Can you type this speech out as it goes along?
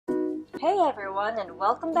Hey everyone, and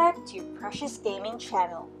welcome back to Precious Gaming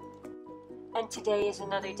Channel. And today is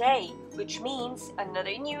another day, which means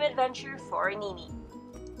another new adventure for Nini.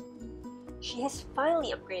 She has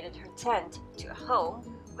finally upgraded her tent to a home,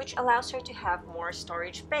 which allows her to have more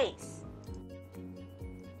storage space.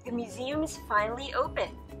 The museum is finally open,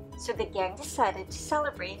 so the gang decided to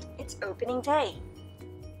celebrate its opening day.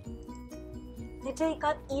 The day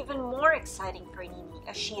got even more exciting for Nini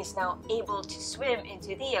as she is now able to swim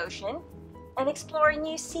into the ocean and explore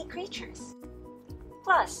new sea creatures.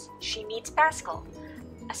 Plus, she meets Pascal,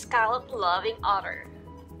 a scallop-loving otter.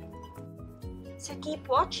 So keep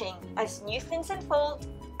watching as new things unfold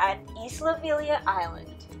at Isla Villa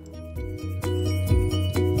Island.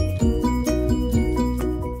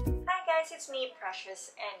 Hi guys, it's me,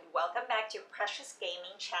 Precious, and welcome back to Precious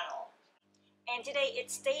Gaming Channel. And today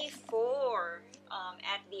it's day 4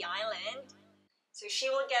 at the island. So she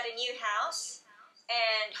will get a new house,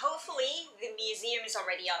 and hopefully the museum is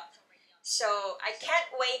already up. So I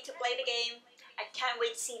can't wait to play the game. I can't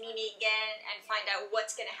wait to see Nini again and find out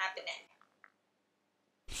what's gonna happen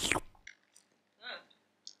next.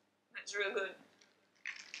 That's real good.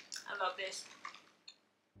 I love this.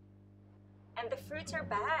 And the fruits are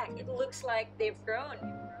back. It looks like they've grown.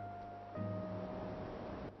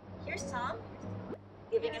 Here's Tom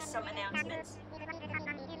giving us some announcements.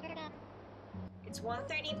 It's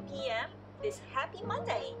 1:30 p.m. this happy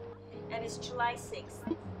Monday, and it's July 6th.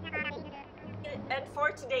 And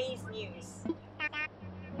for today's news.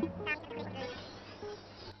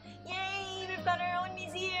 Yay! We've got our own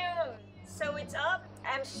museum! So it's up.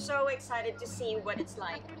 I'm so excited to see what it's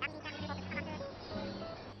like.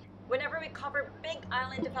 Whenever we cover big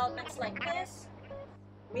island developments like this,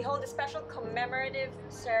 we hold a special commemorative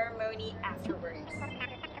ceremony afterwards.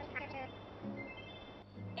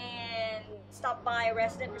 And stop by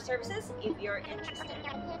resident services if you're interested.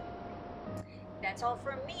 That's all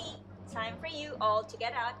from me. Time for you all to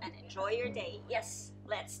get out and enjoy your day. Yes,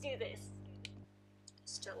 let's do this.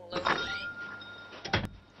 Still loading.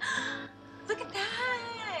 Look at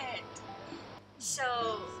that!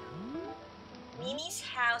 So, Nini's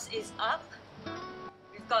house is up.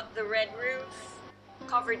 We've got the red roof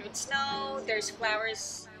covered with snow. There's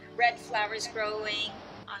flowers, red flowers growing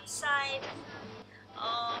on the side.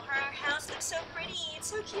 Oh, her house looks so pretty. It's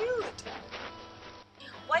so cute.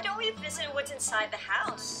 Why don't we visit what's inside the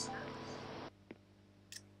house?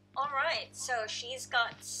 Alright, so she's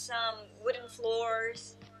got some wooden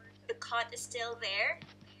floors. The cot is still there.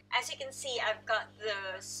 As you can see, I've got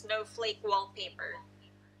the snowflake wallpaper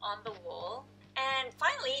on the wall. And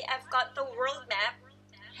finally, I've got the world map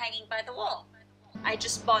hanging by the wall. I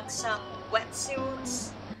just bought some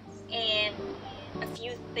wetsuits and a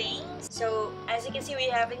few things. So as you can see, we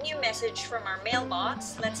have a new message from our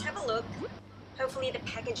mailbox. Let's have a look. Hopefully the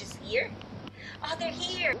package is here. Oh, they're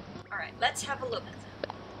here. Alright, let's have a look.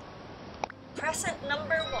 Present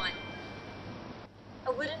number 1.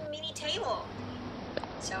 A wooden mini table.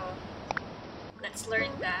 So let's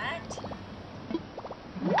learn that.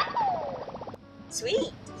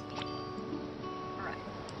 Sweet. Alright.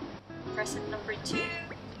 Present number 2.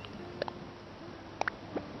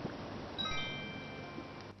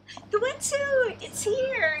 The wetsuit! It's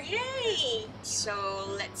here! Yay! So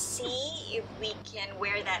let's see if we can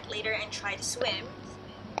wear that later and try to swim.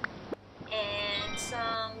 And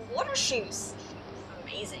some water shoes.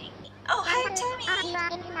 Amazing. Oh, hi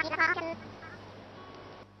Tony!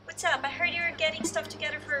 What's up? I heard you were getting stuff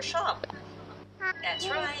together for a shop. That's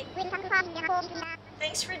right.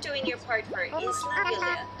 Thanks for doing your part for Isla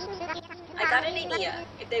Villa. I got an idea.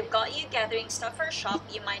 If they've got you gathering stuff for a shop,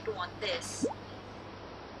 you might want this.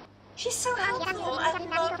 She's so helpful. I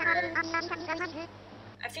love her.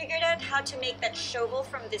 I figured out how to make that shovel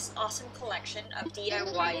from this awesome collection of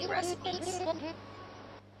DIY recipes.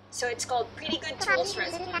 So it's called Pretty Good Tools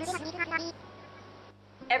Recipes.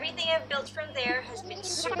 Everything I've built from there has been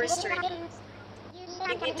super sturdy.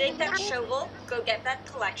 If you dig that shovel, go get that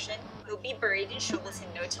collection. You'll be buried in shovels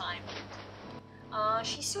in no time.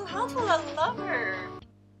 She's so helpful. I love her.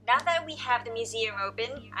 Now that we have the museum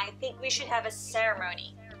open, I think we should have a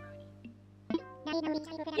ceremony.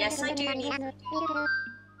 Yes, I do need...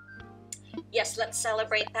 Yes, let's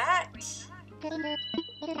celebrate that.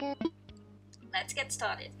 Let's get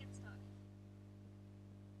started.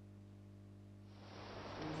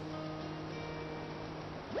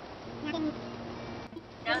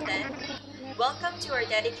 Now then, welcome to our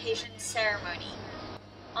dedication ceremony,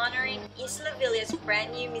 honoring Isla Villa's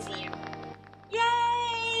brand new museum.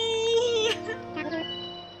 Yay!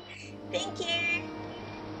 Thank you!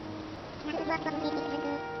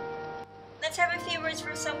 Let's have a few words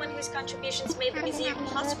from someone whose contributions made the museum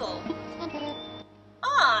possible.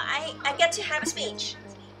 Ah, I get to have a speech.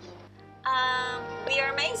 We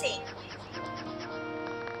are amazing.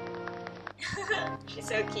 She's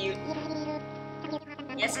so cute.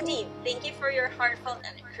 Yes, indeed. Thank you for your heartfelt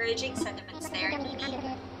and encouraging sentiments there,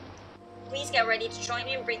 Nini. Please get ready to join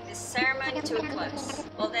me and bring this ceremony to a close.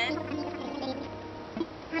 Well then,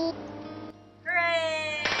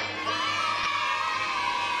 hooray!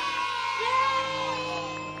 Yay!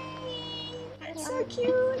 That's so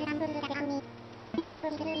cute.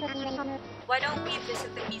 Why don't we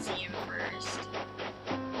visit the museum first?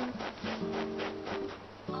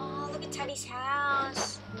 Oh, look at Teddy's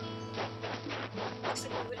house. Looks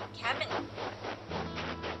like a wooden cabin.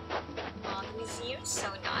 Oh, the museum's so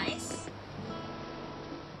nice.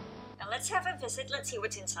 Now let's have a visit. Let's see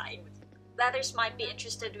what's inside. Others might be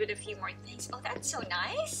interested with a few more things. Oh, that's so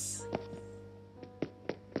nice.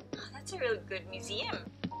 Oh, that's a really good museum.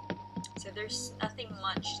 So there's nothing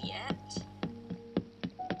much yet.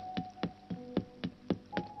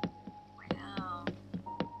 Wow.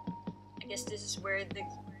 I guess this is where the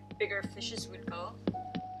bigger fishes would go.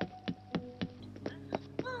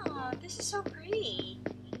 Oh, this is so pretty.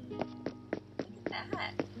 Look at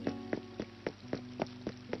that.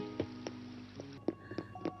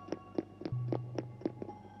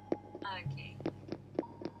 Okay.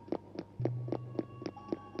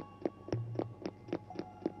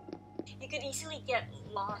 You could easily get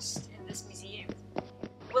lost in this museum.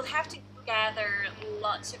 We'll have to gather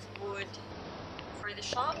lots of wood for the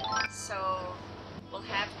shop, so we'll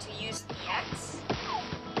have to use the axe.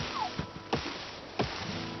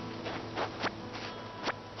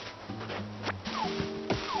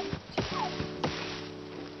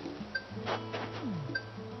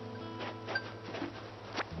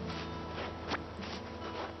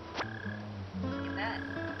 Look at that.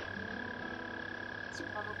 It's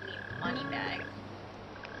probably a money bag.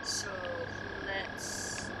 So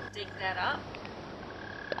let's dig that up.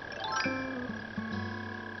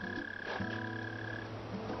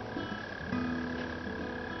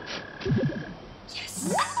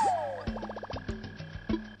 Yes!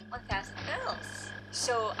 1,000 bells.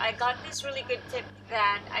 So I got this really good tip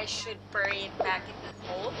that I should bury it back in the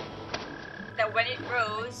hole. That when it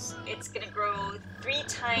grows, it's gonna grow 3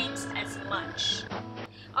 times as much.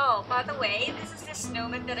 Oh, by the way, this is the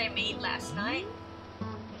snowman that I made last night.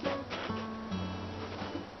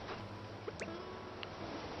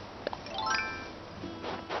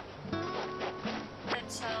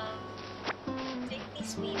 Let's take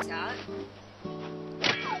these weeds out. 1,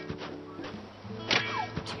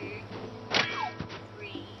 2,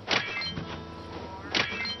 3, 4,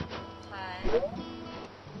 5.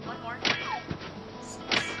 One more.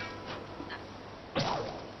 6.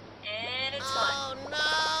 And it's done. Oh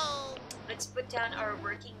no! Let's put down our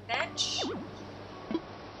working bench.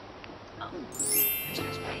 Oh, there's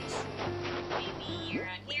no space. Maybe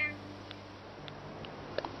around here.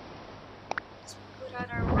 Let's put on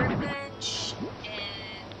our workbench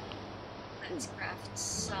and let's craft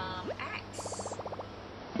some axe.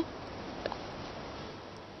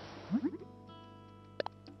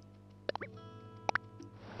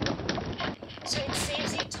 So it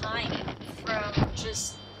saves you time from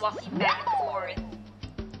just walking back and forth.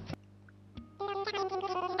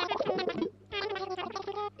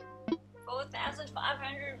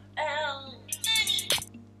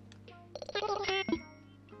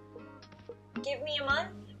 Give me a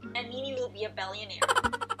month and Nini will be a billionaire.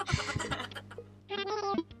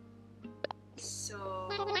 So,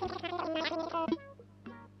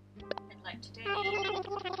 and like today,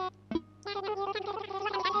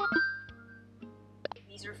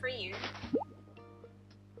 these are for you.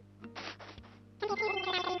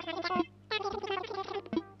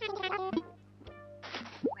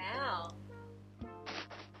 Wow.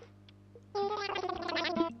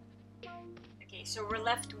 Okay, so we're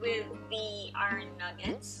left with the iron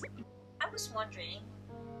nuggets. I was wondering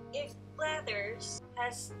if Blathers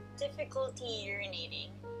has difficulty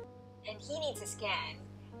urinating and he needs a scan.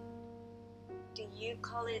 Do you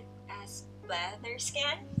call it as blather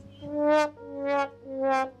scan?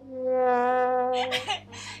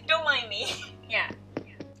 Don't mind me. Yeah,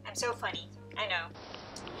 I'm so funny. I know.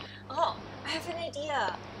 Oh, I have an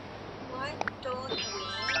idea. Why don't we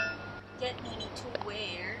get Nini to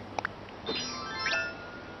wear?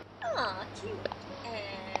 Ah, cute.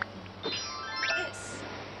 And this.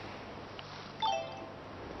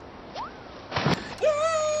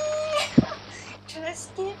 Yay!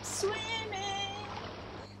 Just keep swimming.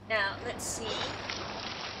 Now let's see.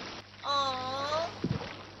 Aww,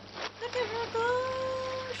 look at her go.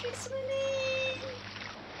 She's swimming.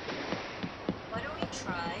 Why don't we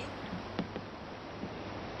try?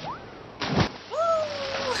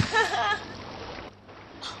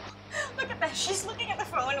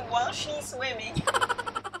 phone while she's swimming.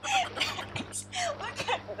 Look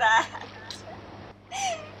at that.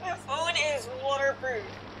 The phone is waterproof.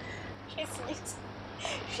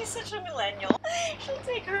 She's such a millennial. She'll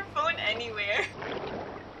take her phone anywhere.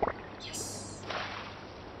 Yes.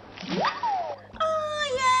 Oh,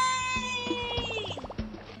 yay!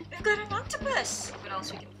 We've got an octopus. What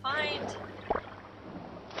else we can find?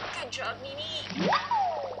 Good job, Nini.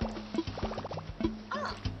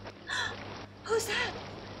 Oh. Who's that?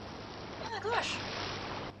 Oh my gosh.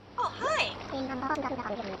 Oh, hi.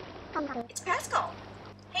 It's Pascal.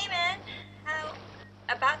 Hey man, how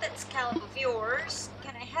about that scallop of yours?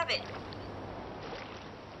 Can I have it?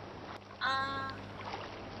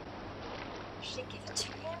 Should I give it to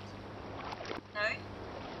him? No?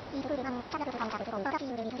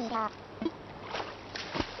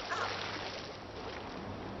 Oh.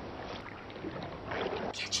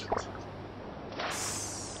 Catch it.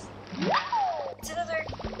 Yes. It's another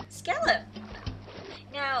scallop.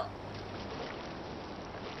 Now,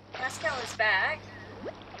 Pascal is back.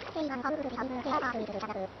 We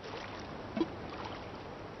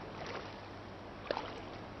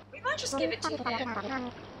might just give it to him.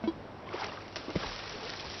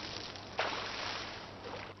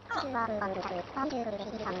 Oh.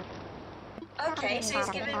 Okay, so he's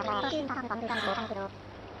giving me...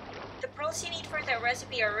 The pearls you need for that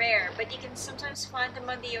recipe are rare, but you can sometimes find them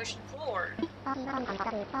on the ocean floor.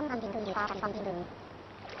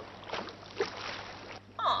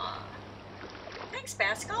 Aw. Thanks,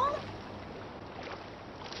 Pascal.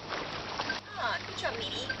 Ah, good job,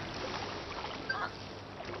 Nini. Ah.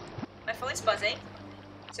 My phone's buzzing.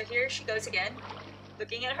 So here she goes again,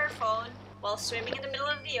 looking at her phone while swimming in the middle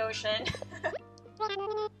of the ocean.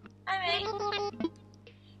 Hi, mate.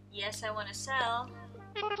 Yes, I want to sell.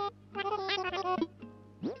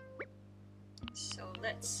 So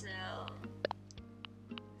let's sell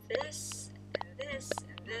this, and this,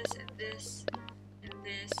 and this, and this, and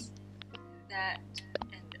this, and that,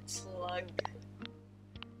 and that slug.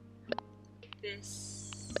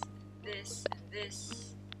 This, this, and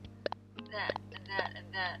this, that, and that,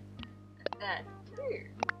 and that, and that.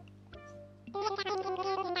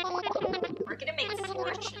 We're gonna make a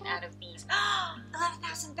fortune out of these.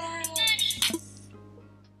 11,000 bells!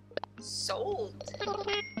 Sold!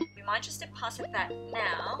 We might just deposit that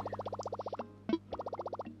now.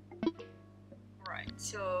 Right,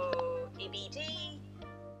 so ABD.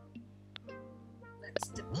 Let's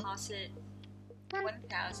deposit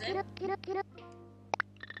 1,000.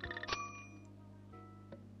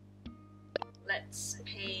 Let's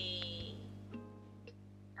pay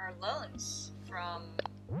our loans from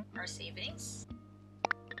our savings.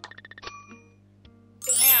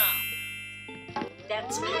 Bam!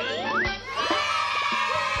 That's paid.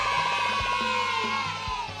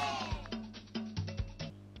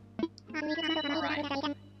 Alright.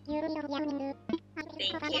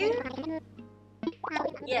 Thank you.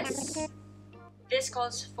 Yes. This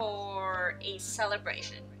calls for a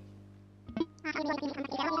celebration.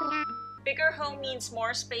 Bigger home means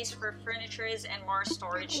more space for furniture and more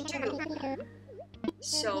storage too.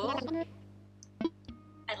 So,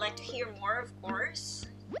 I'd like to hear more, of course.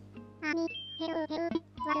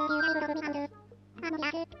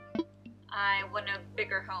 I want a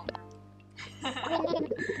bigger home.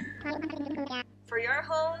 For your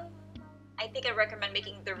home, I think I recommend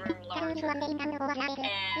making the room larger.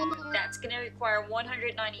 And that's gonna require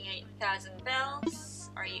 198,000 bells.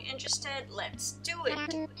 Are you interested? Let's do it!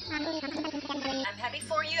 I'm happy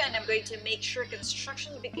for you and I'm going to make sure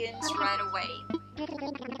construction begins right away.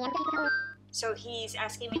 So he's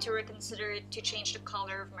asking me to reconsider it to change the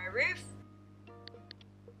color of my roof.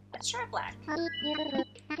 Let's try black.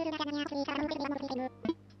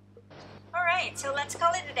 Alright, so let's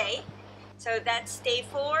call it a day. So that's day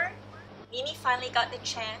 4. Nini finally got the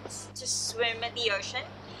chance to swim at the ocean,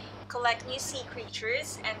 collect new sea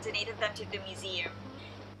creatures, and donated them to the museum.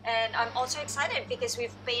 And I'm also excited because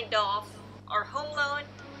we've paid off our home loan.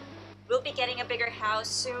 We'll be getting a bigger house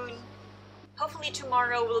soon. Hopefully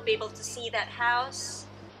tomorrow we'll be able to see that house.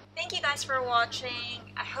 Thank you guys for watching.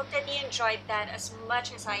 I hope that you enjoyed that as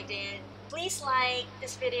much as I did. Please like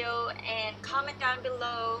this video and comment down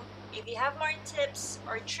below. If you have more tips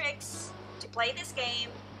or tricks to play this game,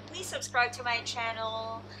 please subscribe to my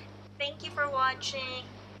channel. Thank you for watching.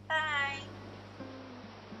 Bye!